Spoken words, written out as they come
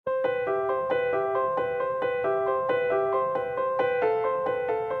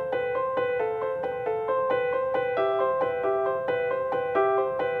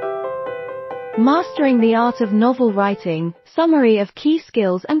Mastering the Art of Novel Writing, Summary of Key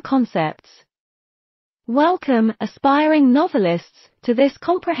Skills and Concepts. Welcome, aspiring novelists, to this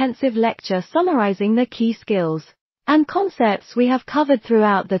comprehensive lecture summarizing the key skills and concepts we have covered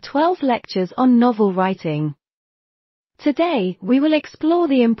throughout the 12 lectures on novel writing. Today, we will explore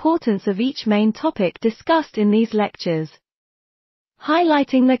the importance of each main topic discussed in these lectures,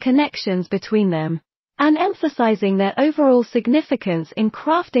 highlighting the connections between them and emphasizing their overall significance in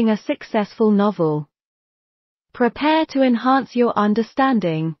crafting a successful novel. Prepare to enhance your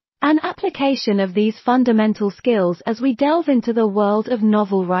understanding and application of these fundamental skills as we delve into the world of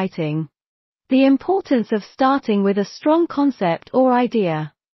novel writing. The importance of starting with a strong concept or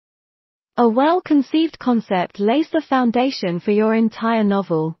idea. A well-conceived concept lays the foundation for your entire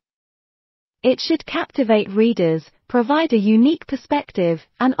novel. It should captivate readers, provide a unique perspective,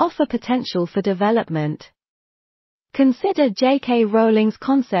 and offer potential for development. Consider J.K. Rowling's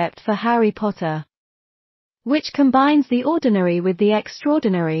concept for Harry Potter, which combines the ordinary with the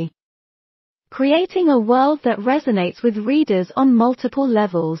extraordinary, creating a world that resonates with readers on multiple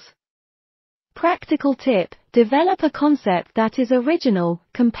levels. Practical tip: develop a concept that is original,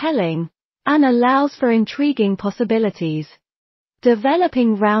 compelling, and allows for intriguing possibilities.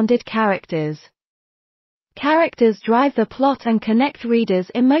 Developing rounded characters. Characters drive the plot and connect readers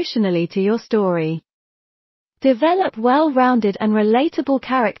emotionally to your story. Develop well-rounded and relatable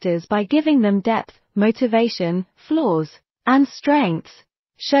characters by giving them depth, motivation, flaws, and strengths.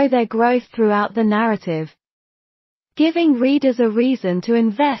 Show their growth throughout the narrative, giving readers a reason to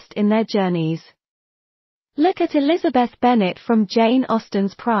invest in their journeys. Look at Elizabeth Bennet from Jane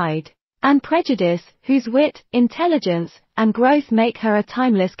Austen's Pride and Prejudice, whose wit, intelligence, and growth make her a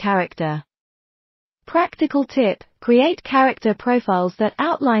timeless character. Practical tip: create character profiles that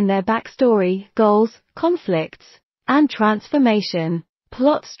outline their backstory, goals, conflicts, and transformation.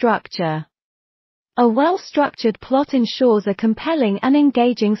 Plot structure. A well-structured plot ensures a compelling and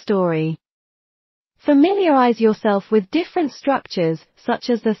engaging story. Familiarize yourself with different structures, such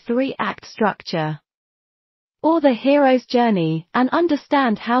as the 3-act structure or the hero's journey, and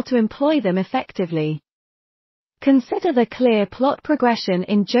understand how to employ them effectively. Consider the clear plot progression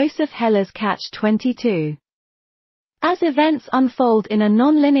in Joseph Heller's Catch-22. As events unfold in a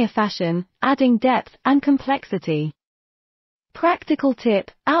non-linear fashion, adding depth and complexity. Practical tip: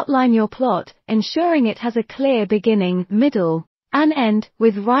 outline your plot, ensuring it has a clear beginning, middle, and end,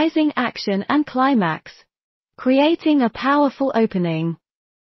 with rising action and climax, creating a powerful opening.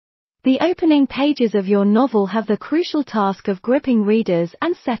 The opening pages of your novel have the crucial task of gripping readers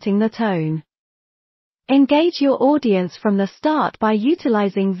and setting the tone. Engage your audience from the start by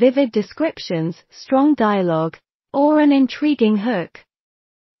utilizing vivid descriptions, strong dialogue, or an intriguing hook.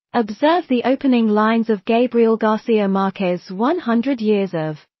 Observe the opening lines of Gabriel Garcia Marquez's 100 Years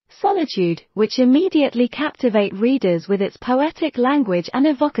of Solitude, which immediately captivate readers with its poetic language and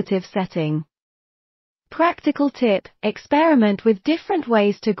evocative setting. Practical tip: experiment with different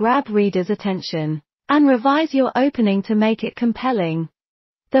ways to grab readers' attention, and revise your opening to make it compelling.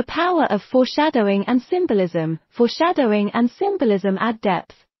 The power of foreshadowing and symbolism. Foreshadowing and symbolism add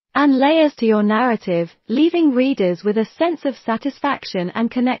depth and layers to your narrative, leaving readers with a sense of satisfaction and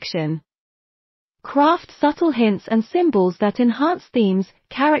connection. Craft subtle hints and symbols that enhance themes,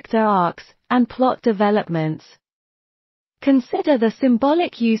 character arcs, and plot developments. Consider the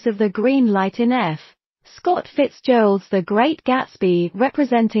symbolic use of the green light in F. Scott Fitzgerald's The Great Gatsby,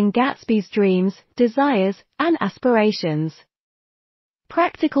 representing Gatsby's dreams, desires, and aspirations.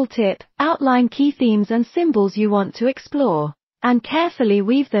 Practical tip: outline key themes and symbols you want to explore, and carefully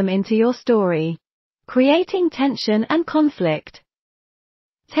weave them into your story, creating tension and conflict.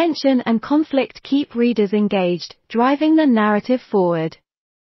 Tension and conflict keep readers engaged, driving the narrative forward.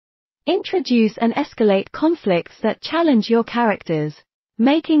 Introduce and escalate conflicts that challenge your characters,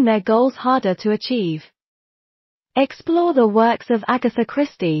 making their goals harder to achieve. Explore the works of Agatha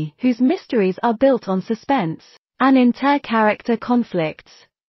Christie, whose mysteries are built on suspense and inter-character conflicts.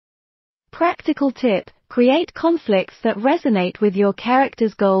 Practical tip: create conflicts that resonate with your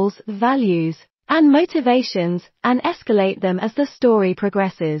characters' goals, values, and motivations, and escalate them as the story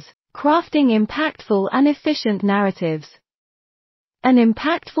progresses, crafting impactful and efficient narratives. An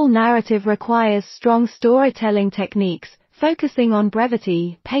impactful narrative requires strong storytelling techniques, focusing on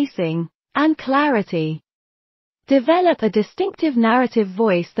brevity, pacing, and clarity. Develop a distinctive narrative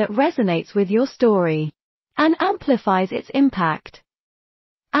voice that resonates with your story and amplifies its impact.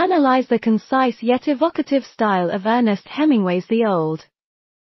 Analyze the concise yet evocative style of Ernest Hemingway's The Old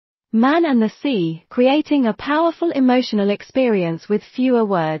Man and the Sea, creating a powerful emotional experience with fewer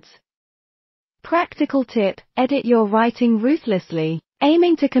words. Practical tip: edit your writing ruthlessly.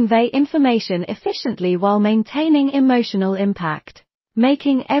 aiming to convey information efficiently while maintaining emotional impact.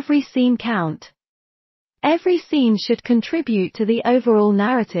 Making every scene count. Every scene should contribute to the overall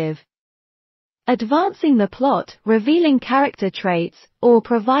narrative. Advancing the plot, revealing character traits, or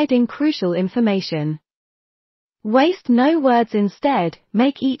providing crucial information. Waste no words, instead,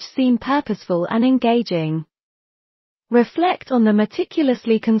 make each scene purposeful and engaging. Reflect on the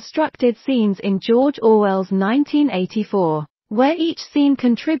meticulously constructed scenes in George Orwell's 1984, where each scene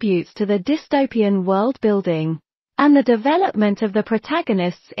contributes to the dystopian world building and the development of the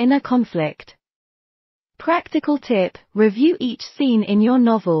protagonist's inner conflict. Practical tip: review each scene in your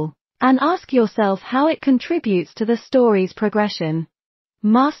novel and ask yourself how it contributes to the story's progression.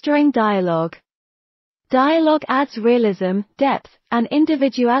 Mastering dialogue. Dialogue adds realism, depth, and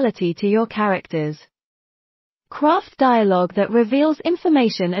individuality to your characters. Craft dialogue that reveals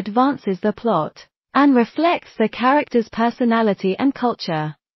information, advances the plot, and reflects the character's personality and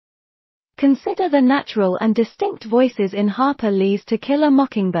culture. Consider the natural and distinct voices in Harper Lee's To Kill a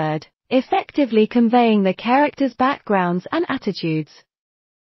Mockingbird, effectively conveying the characters' backgrounds and attitudes.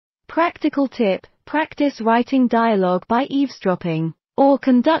 Practical tip: practice writing dialogue by eavesdropping or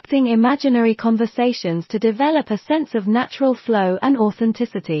conducting imaginary conversations to develop a sense of natural flow and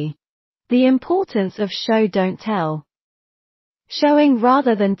authenticity. The importance of show don't tell. Showing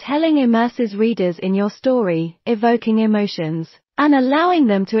rather than telling immerses readers in your story, evoking emotions, and allowing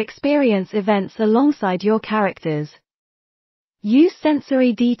them to experience events alongside your characters. Use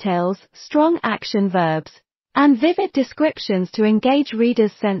sensory details, strong action verbs, and vivid descriptions to engage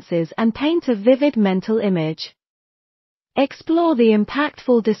readers' senses and paint a vivid mental image. Explore the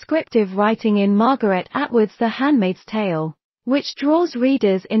impactful descriptive writing in Margaret Atwood's The Handmaid's Tale, which draws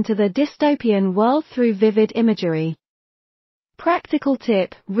readers into the dystopian world through vivid imagery. Practical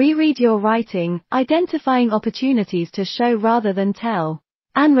tip: reread your writing, identifying opportunities to show rather than tell,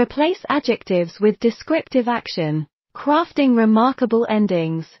 and replace adjectives with descriptive action. Crafting remarkable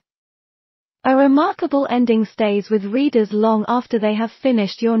endings. A remarkable ending stays with readers long after they have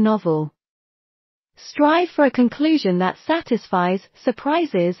finished your novel. Strive for a conclusion that satisfies,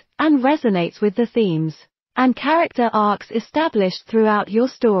 surprises, and resonates with the themes and character arcs established throughout your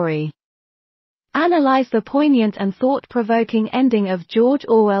story. Analyze the poignant and thought-provoking ending of George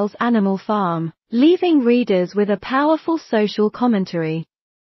Orwell's Animal Farm, leaving readers with a powerful social commentary.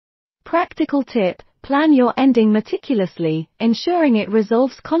 Practical tip: plan your ending meticulously, ensuring it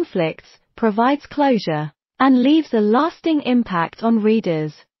resolves conflicts, provides closure, and leaves a lasting impact on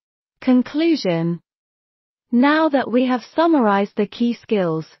readers. Conclusion. Now that we have summarized the key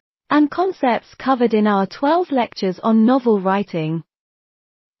skills and concepts covered in our 12 lectures on novel writing,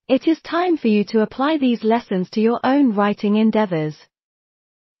 it is time for you to apply these lessons to your own writing endeavors.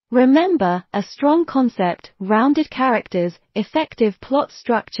 Remember, a strong concept, rounded characters, effective plot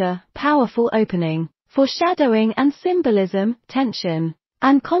structure, powerful opening, foreshadowing and symbolism, tension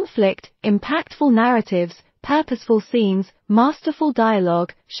and conflict, impactful narratives, purposeful scenes, masterful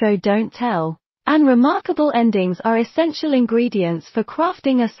dialogue, show don't tell, and remarkable endings are essential ingredients for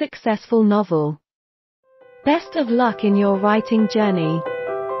crafting a successful novel. Best of luck in your writing journey.